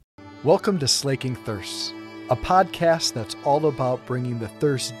Welcome to Slaking Thirsts, a podcast that's all about bringing the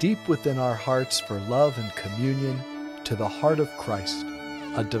thirst deep within our hearts for love and communion to the heart of Christ,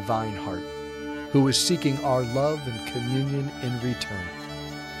 a divine heart, who is seeking our love and communion in return.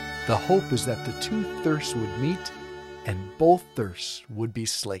 The hope is that the two thirsts would meet and both thirsts would be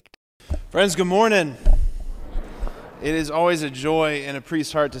slaked. Friends, good morning. It is always a joy and a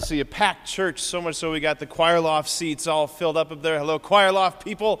priest's heart to see a packed church, so much so we got the choir loft seats all filled up there. Hello, choir loft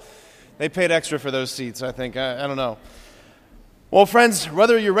people. They paid extra for those seats, I think. I don't know. Well, friends,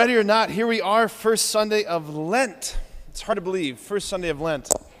 whether you're ready or not, here we are, first Sunday of Lent. It's hard to believe, first Sunday of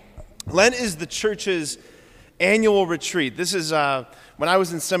Lent. Lent is the church's annual retreat. This is, when I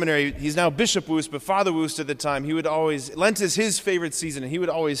was in seminary, he's now Bishop Woost, but Father Woost at the time, Lent is his favorite season, and he would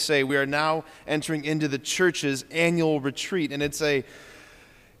always say, we are now entering into the church's annual retreat, and it's a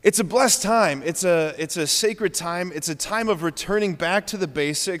blessed time. It's a sacred time. It's a time of returning back to the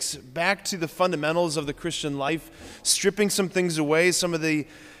basics, back to the fundamentals of the Christian life, stripping some things away, some of the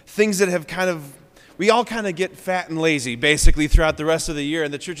things that we all kind of get fat and lazy, basically, throughout the rest of the year.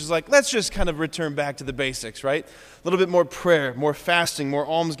 And the church is like, let's just kind of return back to the basics, right? A little bit more prayer, more fasting, more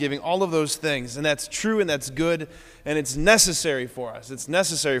almsgiving, all of those things. And that's true and that's good, and it's necessary for us. It's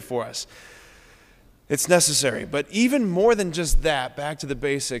necessary for us. It's necessary. But even more than just that, back to the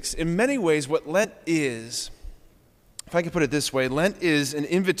basics, in many ways what Lent is, if I could put it this way, Lent is an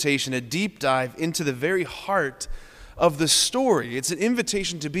invitation, a deep dive into the very heart of the story. It's an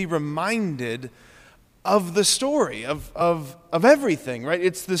invitation to be reminded of the story, of everything, right?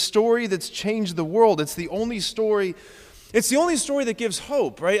 It's the story that's changed the world. It's the only story that gives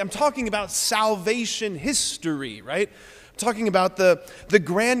hope, right? I'm talking about salvation history, right? Talking about the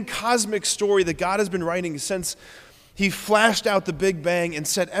grand cosmic story that God has been writing since he flashed out the Big Bang and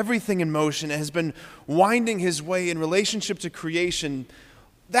set everything in motion and has been winding his way in relationship to creation.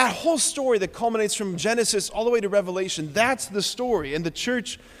 That whole story that culminates from Genesis all the way to Revelation, that's the story. And the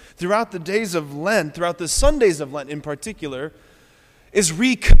church, throughout the days of Lent, throughout the Sundays of Lent in particular, is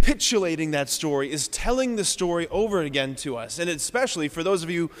recapitulating that story, is telling the story over again to us. And especially for those of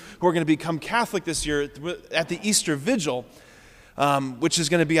you who are going to become Catholic this year at the Easter Vigil, which is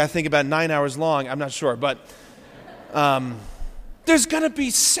going to be, I think, about 9 hours long. I'm not sure, but there's going to be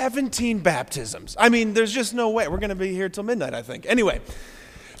 17 baptisms. I mean, there's just no way. We're going to be here till midnight, I think. Anyway,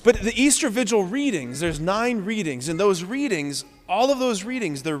 but the Easter Vigil readings, there's 9 readings, and those readings, all of those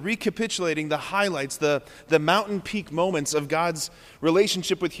readings, they're recapitulating the highlights, the mountain peak moments of God's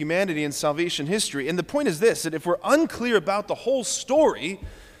relationship with humanity and salvation history. And the point is this, that if we're unclear about the whole story,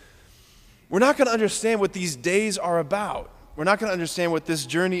 we're not going to understand what these days are about. We're not going to understand what this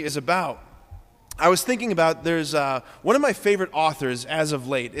journey is about. I was thinking about, there's one of my favorite authors as of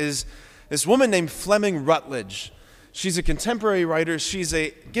late is this woman named Fleming Rutledge. She's a contemporary writer. She's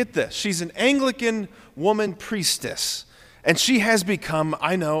an Anglican woman priestess. And she has become,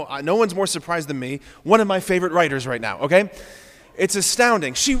 I know, no one's more surprised than me, one of my favorite writers right now, okay? It's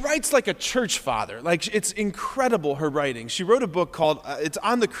astounding. She writes like a church father. Like, it's incredible, her writing. She wrote a book called, it's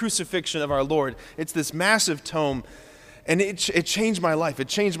on the crucifixion of our Lord. It's this massive tome, and it changed my life. It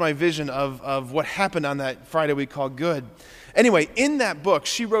changed my vision of what happened on that Friday we call Good. Anyway, in that book,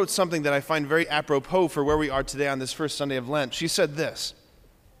 she wrote something that I find very apropos for where we are today on this first Sunday of Lent. She said this,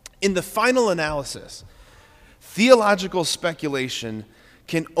 in the final analysis, theological speculation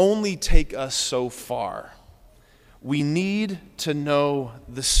can only take us so far. We need to know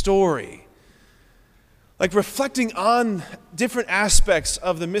the story. Like reflecting on different aspects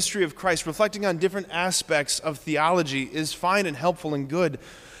of the mystery of Christ, reflecting on different aspects of theology is fine and helpful and good.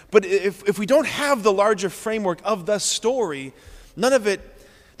 But if we don't have the larger framework of the story,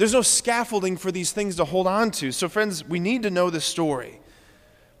 there's no scaffolding for these things to hold on to. So friends, we need to know the story.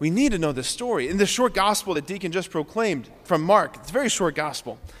 We need to know the story. In the short gospel that Deacon just proclaimed from Mark, it's a very short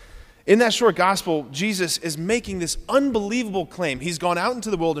gospel. In that short gospel, Jesus is making this unbelievable claim. He's gone out into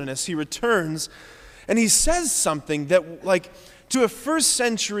the wilderness, he returns, and he says something that, like, to a first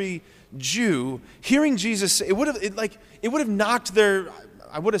century Jew, hearing Jesus say, it would have knocked their,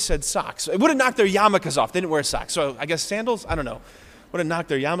 I would have said socks. It would have knocked their yarmulkes off. They didn't wear socks. So I guess sandals? I don't know. Would have knocked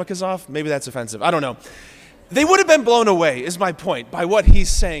their yarmulkes off? Maybe that's offensive. I don't know. They would have been blown away, is my point, by what he's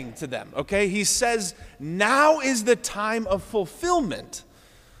saying to them, okay? He says, now is the time of fulfillment.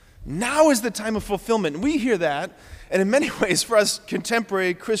 Now is the time of fulfillment. And we hear that, and in many ways, for us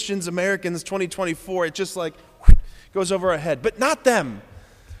contemporary Christians, Americans, 2024, it just like goes over our head. But not them.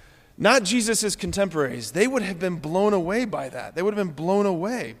 Not Jesus' contemporaries. They would have been blown away by that. They would have been blown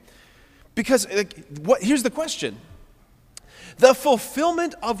away. Because here's the question. The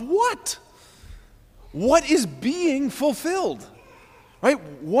fulfillment of what? What is being fulfilled? Right?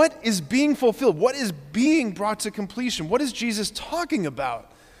 What is being fulfilled? What is being brought to completion? What is Jesus talking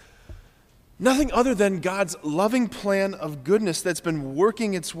about? Nothing other than God's loving plan of goodness that's been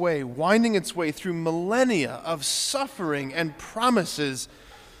working its way, winding its way through millennia of suffering and promises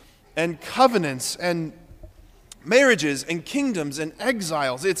and covenants and marriages and kingdoms and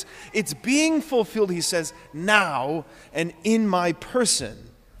exiles. It's being fulfilled, he says, now and in my person.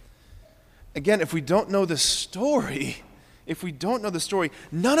 Again, if we don't know the story,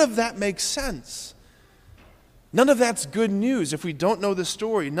 none of that makes sense. None of that's good news if we don't know the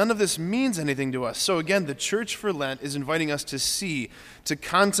story. None of this means anything to us. So again, the church for Lent is inviting us to see, to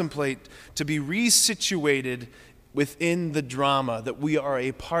contemplate, to be resituated within the drama that we are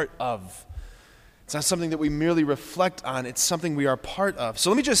a part of. It's not something that we merely reflect on. It's something we are part of. So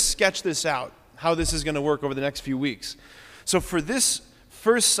let me just sketch this out, how this is going to work over the next few weeks. So for this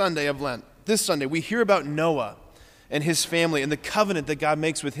first Sunday of Lent, this Sunday, we hear about Noah and his family and the covenant that God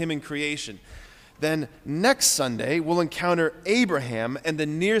makes with him in creation. Then next Sunday, we'll encounter Abraham and the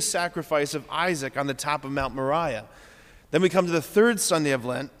near sacrifice of Isaac on the top of Mount Moriah. Then we come to the third Sunday of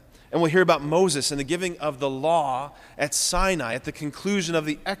Lent, and we'll hear about Moses and the giving of the law at Sinai at the conclusion of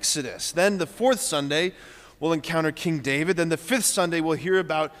the Exodus. Then the fourth Sunday, we'll encounter King David. Then the fifth Sunday, we'll hear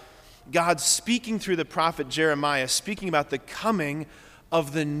about God speaking through the prophet Jeremiah, speaking about the coming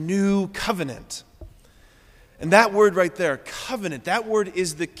of the new covenant. And that word right there, covenant, that word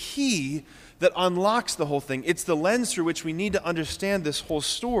is the key that unlocks the whole thing. It's the lens through which we need to understand this whole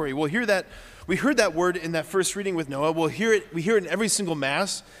story. We heard that word in that first reading with Noah. We hear it in every single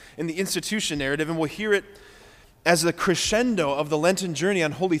Mass in the institution narrative, and we'll hear it as the crescendo of the Lenten journey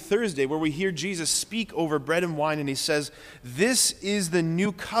on Holy Thursday, where we hear Jesus speak over bread and wine, and he says, "This is the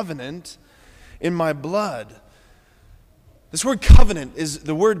new covenant in my blood." This word covenant is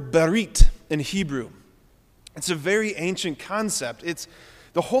the word berit in Hebrew. It's a very ancient concept.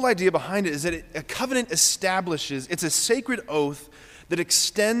 The whole idea behind it is that a covenant establishes, it's a sacred oath that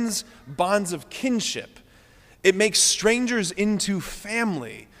extends bonds of kinship. It makes strangers into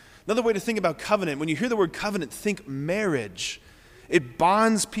family. Another way to think about covenant, when you hear the word covenant, think marriage. It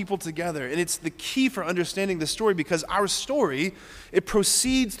bonds people together, and it's the key for understanding the story, because our story, it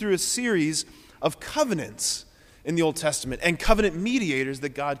proceeds through a series of covenants in the Old Testament and covenant mediators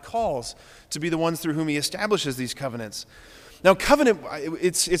that God calls to be the ones through whom he establishes these covenants. Now, covenant,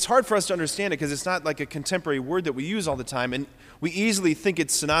 it's hard for us to understand it because it's not like a contemporary word that we use all the time, and we easily think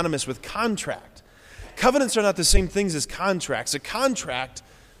it's synonymous with contract. Covenants are not the same things as contracts. A contract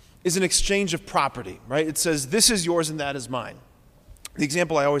is an exchange of property, right? It says, this is yours and that is mine. The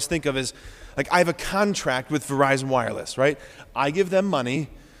example I always think of is, like, I have a contract with Verizon Wireless, right? I give them money,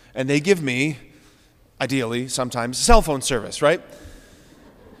 and they give me, ideally, sometimes, cell phone service, right?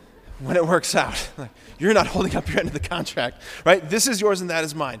 When it works out. You're not holding up your end of the contract, right? This is yours and that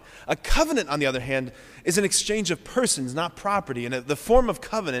is mine. A covenant, on the other hand, is an exchange of persons, not property. And the form of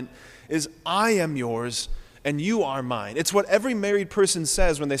covenant is, I am yours and you are mine. It's what every married person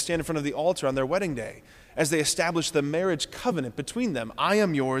says when they stand in front of the altar on their wedding day, as they establish the marriage covenant between them. I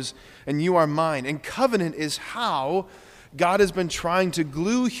am yours and you are mine. And covenant is how God has been trying to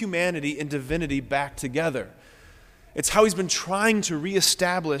glue humanity and divinity back together. It's how he's been trying to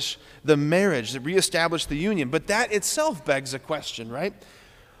reestablish the marriage, to reestablish the union. But that itself begs a question, right?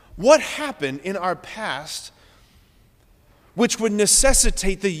 What happened in our past which would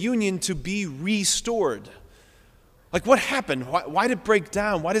necessitate the union to be restored? Like, what happened? Why did it break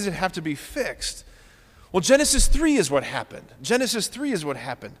down? Why does it have to be fixed? Well, Genesis 3 is what happened. Genesis 3 is what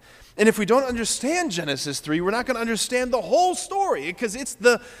happened. And if we don't understand Genesis 3, we're not going to understand the whole story, because it's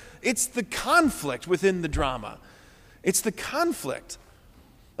the conflict within the drama. It's the conflict.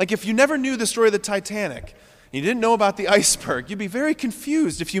 Like, if you never knew the story of the Titanic, and you didn't know about the iceberg, you'd be very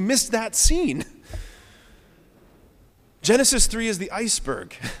confused if you missed that scene. Genesis 3 is the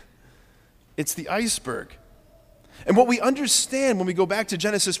iceberg. It's the iceberg. And what we understand when we go back to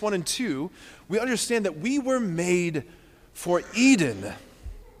Genesis 1 and 2, we understand that we were made for Eden.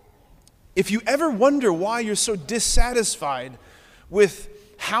 If you ever wonder why you're so dissatisfied with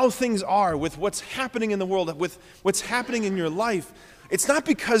how things are, with what's happening in the world, with what's happening in your life, it's not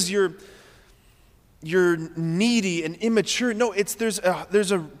because you're needy and immature. No,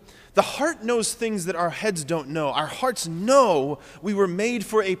 the heart knows things that our heads don't know. Our hearts know we were made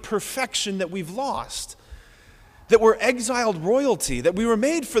for a perfection that we've lost, that we're exiled royalty, that we were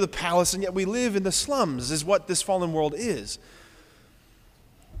made for the palace and yet we live in the slums, is what this fallen world is.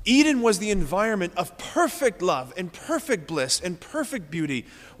 Eden was the environment of perfect love and perfect bliss and perfect beauty,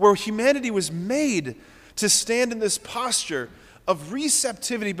 where humanity was made to stand in this posture of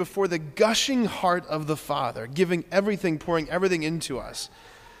receptivity before the gushing heart of the Father, giving everything, pouring everything into us.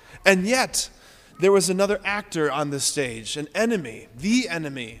 And yet, there was another actor on the stage, an enemy, the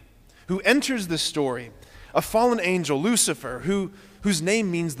enemy, who enters the story, a fallen angel, Lucifer, whose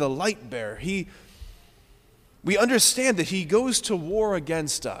name means the light bearer. We understand that he goes to war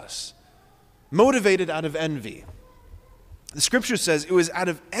against us, motivated out of envy. The scripture says it was out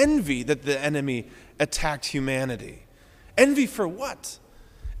of envy that the enemy attacked humanity. Envy for what?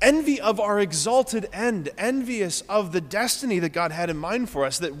 Envy of our exalted end, envious of the destiny that God had in mind for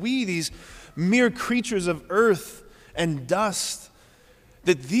us, that we, these mere creatures of earth and dust,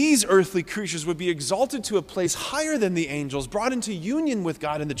 that these earthly creatures would be exalted to a place higher than the angels, brought into union with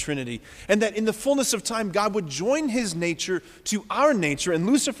God in the Trinity, and that in the fullness of time God would join his nature to our nature. And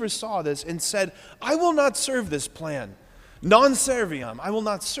Lucifer saw this and said, I will not serve this plan. Non serviam, I will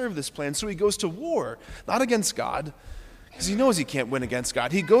not serve this plan. So he goes to war, not against God, because he knows he can't win against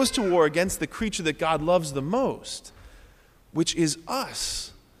God. He goes to war against the creature that God loves the most, which is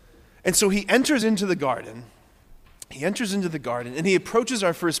us. And so he enters into the garden. And he approaches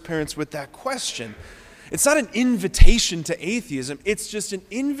our first parents with that question. It's not an invitation to atheism. It's just an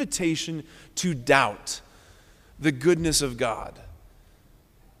invitation to doubt the goodness of God.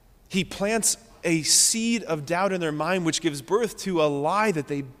 He plants a seed of doubt in their mind, which gives birth to a lie that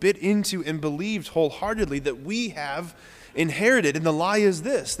they bit into and believed wholeheartedly that we have inherited. And the lie is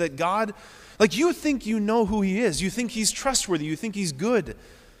this, that God, like you think you know who he is. You think he's trustworthy. You think he's good.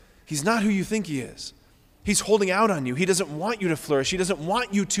 He's not who you think he is. He's holding out on you. He doesn't want you to flourish. He doesn't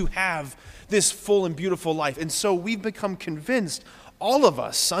want you to have this full and beautiful life. And so we've become convinced, all of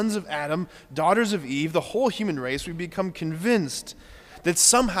us, sons of Adam, daughters of Eve, the whole human race, we've become convinced that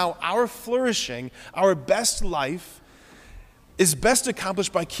somehow our flourishing, our best life, is best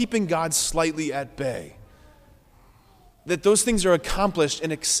accomplished by keeping God slightly at bay. That those things are accomplished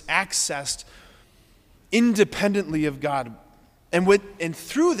and accessed independently of God. And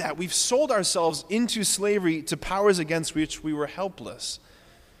through that, we've sold ourselves into slavery to powers against which we were helpless.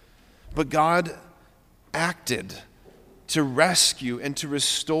 But God acted to rescue and to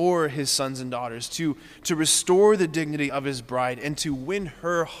restore his sons and daughters, to restore the dignity of his bride, and to win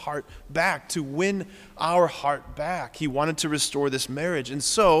her heart back, to win our heart back. He wanted to restore this marriage. And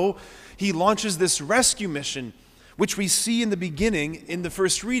so he launches this rescue mission, which we see in the beginning in the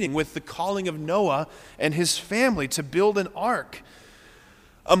first reading with the calling of Noah and his family to build an ark.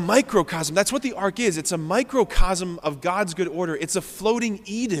 A microcosm. That's what the ark is. It's a microcosm of God's good order. It's a floating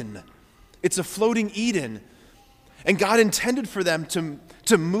Eden. It's a floating Eden. And God intended for them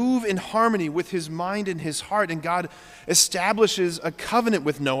to move in harmony with his mind and his heart. And God establishes a covenant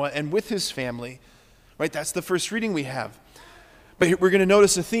with Noah and with his family. Right? That's the first reading we have. But we're going to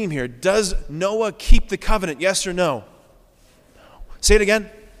notice a theme here. Does Noah keep the covenant? Yes or no? No. Say it again.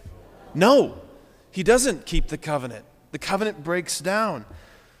 No. He doesn't keep the covenant. The covenant breaks down.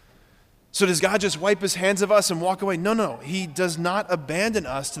 So does God just wipe his hands of us and walk away? No. He does not abandon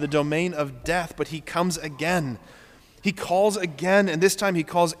us to the domain of death, but he comes again. He calls again, and this time he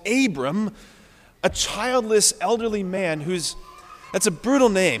calls Abram, a childless elderly man that's a brutal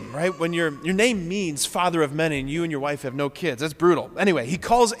name, right? When your name means father of many and you and your wife have no kids. That's brutal. Anyway, he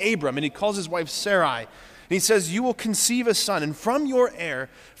calls Abram and he calls his wife Sarai. And he says, you will conceive a son, and from your heir,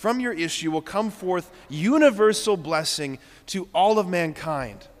 from your issue will come forth universal blessing to all of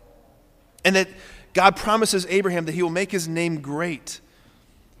mankind. And that God promises Abraham that he will make his name great.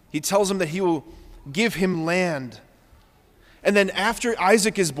 He tells him that he will give him land. And then after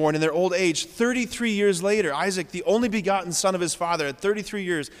Isaac is born in their old age, 33 years later, Isaac, the only begotten son of his father, at 33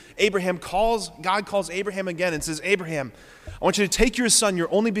 years, God calls Abraham again and says, Abraham, I want you to take your son, your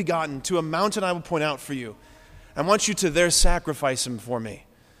only begotten, to a mountain I will point out for you. I want you to there sacrifice him for me.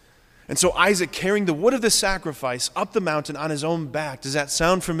 And so Isaac, carrying the wood of the sacrifice up the mountain on his own back. Does that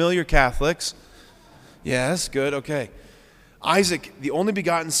sound familiar, Catholics? Yes, good, okay. Isaac, the only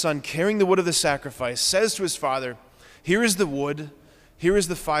begotten son, carrying the wood of the sacrifice, says to his father, here is the wood, here is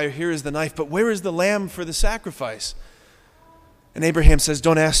the fire, here is the knife, but where is the lamb for the sacrifice? And Abraham says,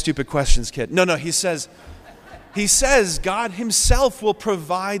 don't ask stupid questions, kid. No, he says God himself will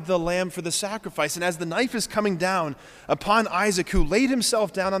provide the lamb for the sacrifice. And as the knife is coming down upon Isaac, who laid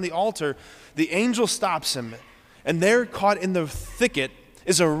himself down on the altar, the angel stops him. And there, caught in the thicket,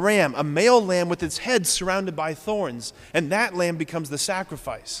 is a ram, a male lamb with its head surrounded by thorns. And that lamb becomes the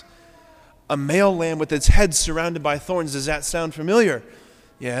sacrifice. A male lamb with its head surrounded by thorns. Does that sound familiar?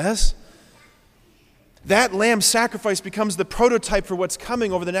 Yes. That lamb sacrifice becomes the prototype for what's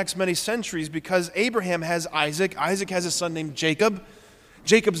coming over the next many centuries, because Abraham has Isaac. Isaac has a son named Jacob.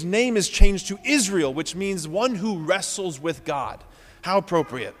 Jacob's name is changed to Israel, which means one who wrestles with God. How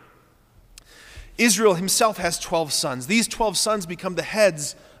appropriate. Israel himself has 12 sons. These 12 sons become the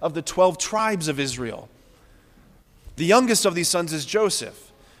heads of the 12 tribes of Israel. The youngest of these sons is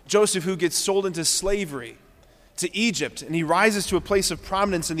Joseph. Joseph, who gets sold into slavery to Egypt, and he rises to a place of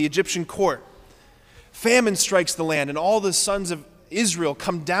prominence in the Egyptian court. Famine strikes the land, and all the sons of Israel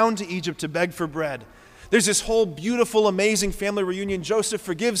come down to Egypt to beg for bread. There's this whole beautiful, amazing family reunion. Joseph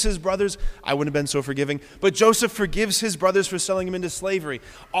forgives his brothers. I wouldn't have been so forgiving, but Joseph forgives his brothers for selling him into slavery.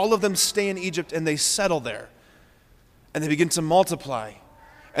 All of them stay in Egypt, and they settle there. And they begin to multiply.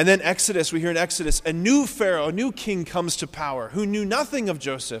 And then Exodus, we hear in Exodus, a new Pharaoh, a new king comes to power who knew nothing of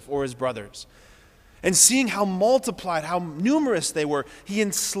Joseph or his brothers. And seeing how multiplied, how numerous they were, he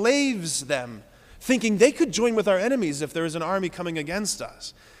enslaves them, thinking they could join with our enemies if there is an army coming against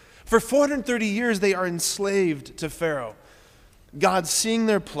us. For 430 years, they are enslaved to Pharaoh. God, seeing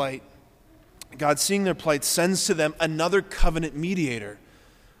their plight, sends to them another covenant mediator,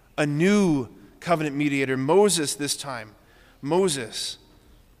 a new covenant mediator, Moses this time. Moses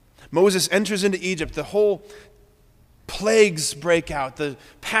enters into Egypt. The whole plagues break out. The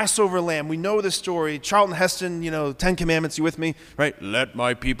Passover lamb, we know the story. Charlton Heston, 10 Commandments, you with me? Right? Let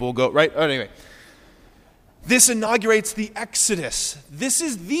my people go. Right? Anyway. This inaugurates the Exodus. This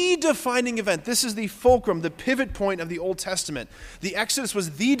is the defining event. This is the fulcrum, the pivot point of the Old Testament. The Exodus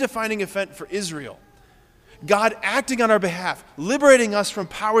was the defining event for Israel. God acting on our behalf, liberating us from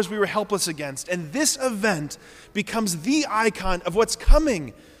powers we were helpless against. And this event becomes the icon of what's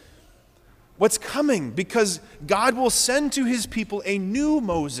coming. What's coming, because God will send to his people a new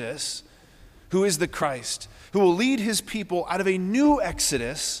Moses, who is the Christ, who will lead his people out of a new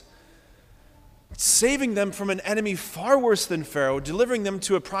Exodus, saving them from an enemy far worse than Pharaoh, delivering them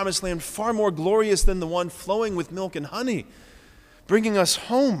to a promised land far more glorious than the one flowing with milk and honey, bringing us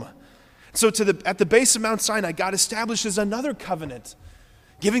home. So at the base of Mount Sinai, God establishes another covenant,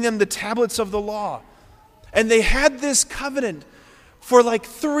 giving them the tablets of the law. And they had this covenant for like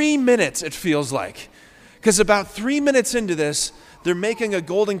 3 minutes, it feels like. Because about 3 minutes into this, they're making a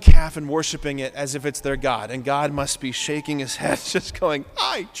golden calf and worshiping it as if it's their God. And God must be shaking his head, just going,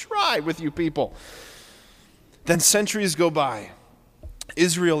 I try with you people. Then centuries go by.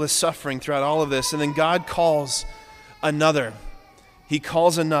 Israel is suffering throughout all of this. And then God calls another. He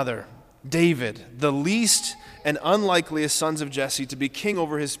calls another, David, the least and unlikeliest sons of Jesse, to be king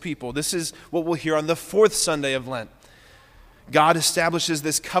over his people. This is what we'll hear on the 4th Sunday of Lent. God establishes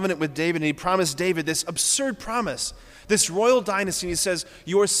this covenant with David, and he promised David this absurd promise, this royal dynasty. He says,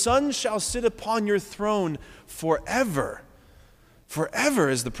 your son shall sit upon your throne forever. Forever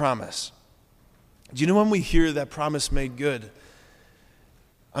is the promise. Do you know when we hear that promise made good?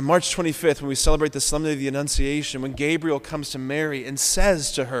 On March 25th, when we celebrate the Solemnity of the Annunciation, when Gabriel comes to Mary and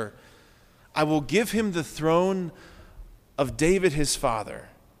says to her, I will give him the throne of David his father,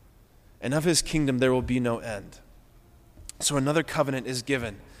 and of his kingdom there will be no end. So another covenant is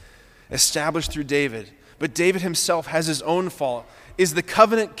given, established through David. But David himself has his own fault. Is the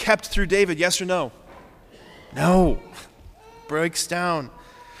covenant kept through David? Yes or no? No. Breaks down.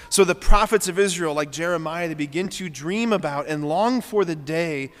 So the prophets of Israel, like Jeremiah, they begin to dream about and long for the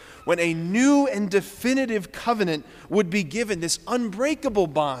day when a new and definitive covenant would be given, this unbreakable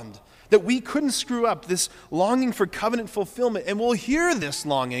bond that we couldn't screw up, this longing for covenant fulfillment. And we'll hear this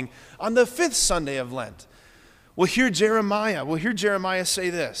longing on the 5th Sunday of Lent. We'll hear Jeremiah say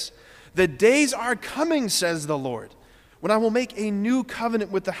this, the days are coming, says the Lord, when I will make a new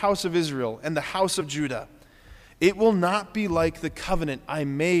covenant with the house of Israel and the house of Judah. It will not be like the covenant I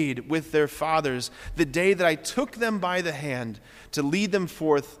made with their fathers the day that I took them by the hand to lead them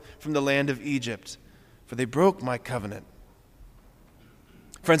forth from the land of Egypt, for they broke my covenant.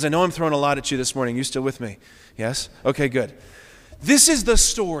 Friends, I know I'm throwing a lot at you this morning. You still with me? Yes? Okay, good. This is the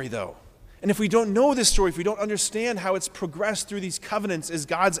story, though. And if we don't know this story, if we don't understand how it's progressed through these covenants as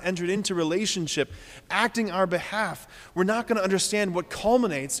God's entered into relationship, acting our behalf, we're not going to understand what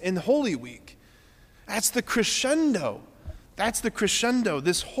culminates in Holy Week. That's the crescendo.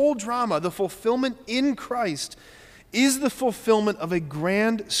 This whole drama, the fulfillment in Christ, is the fulfillment of a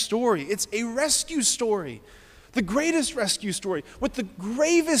grand story. It's a rescue story, the greatest rescue story, with the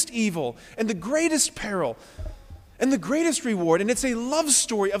gravest evil and the greatest peril and the greatest reward. And it's a love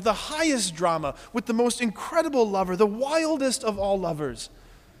story of the highest drama with the most incredible lover, the wildest of all lovers,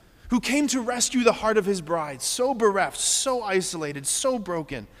 who came to rescue the heart of his bride, so bereft, so isolated, so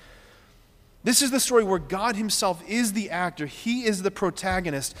broken. This is the story where God himself is the actor. He is the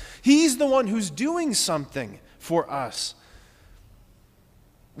protagonist. He's the one who's doing something for us.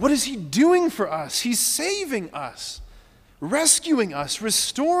 What is he doing for us? He's saving us. rescuing us,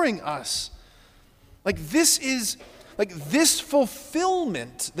 restoring us. This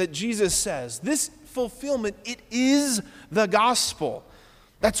fulfillment that Jesus says, this fulfillment, it is the gospel.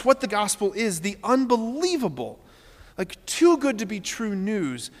 That's what the gospel is, the unbelievable, too good to be true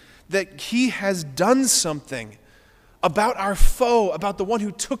news that he has done something about our foe, about the one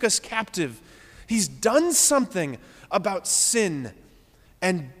who took us captive. He's done something about sin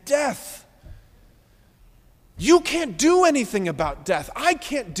and death. You can't do anything about death. I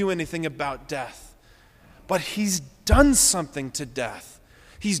can't do anything about death. But he's done something to death.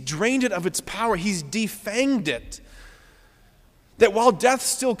 He's drained it of its power. He's defanged it. That while death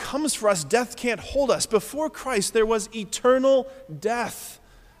still comes for us, death can't hold us. Before Christ, there was eternal death.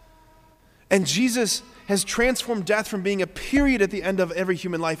 And Jesus has transformed death from being a period at the end of every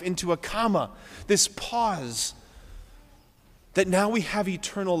human life into a comma, this pause, that now we have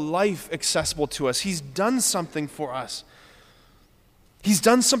eternal life accessible to us. He's done something for us. He's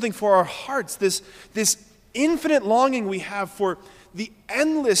done something for our hearts, this infinite longing we have for the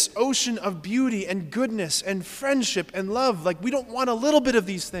endless ocean of beauty and goodness and friendship and love. We don't want a little bit of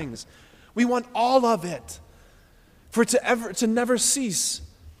these things. We want all of it, for it to never cease.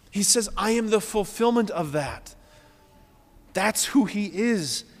 He says, I am the fulfillment of that. That's who he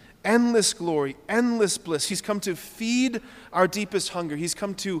is. Endless glory, endless bliss. He's come to feed our deepest hunger. He's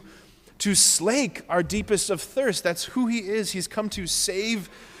come to slake our deepest of thirst. That's who he is. He's come to save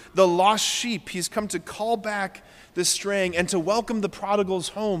the lost sheep. He's come to call back the straying and to welcome the prodigals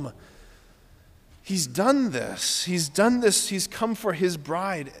home. He's done this. He's done this. He's come for his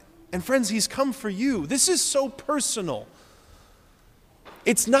bride. And friends, he's come for you. This is so personal.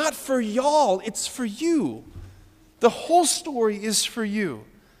 It's not for y'all, it's for you. The whole story is for you.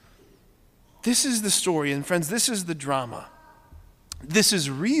 This is the story, and friends, this is the drama. This is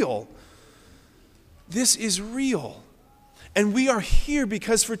real. This is real. And we are here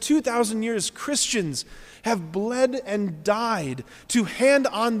because for 2,000 years, Christians have bled and died to hand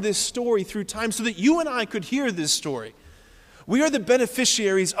on this story through time so that you and I could hear this story. We are the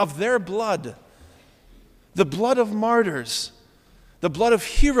beneficiaries of their blood, the blood of martyrs, the blood of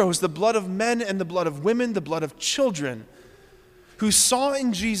heroes, the blood of men and the blood of women, the blood of children, who saw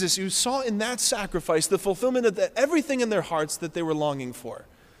in Jesus, who saw in that sacrifice the fulfillment of everything in their hearts that they were longing for.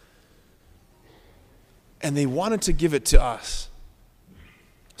 And they wanted to give it to us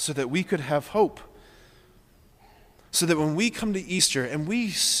so that we could have hope. So that when we come to Easter and we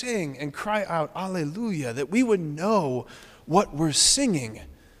sing and cry out, Alleluia, that we would know what we're singing.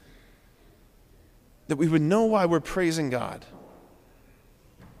 That we would know why we're praising God.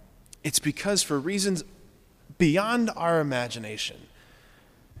 It's because for reasons beyond our imagination,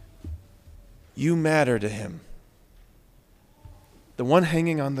 you matter to him. The one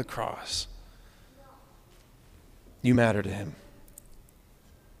hanging on the cross. You matter to him.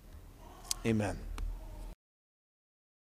 Amen.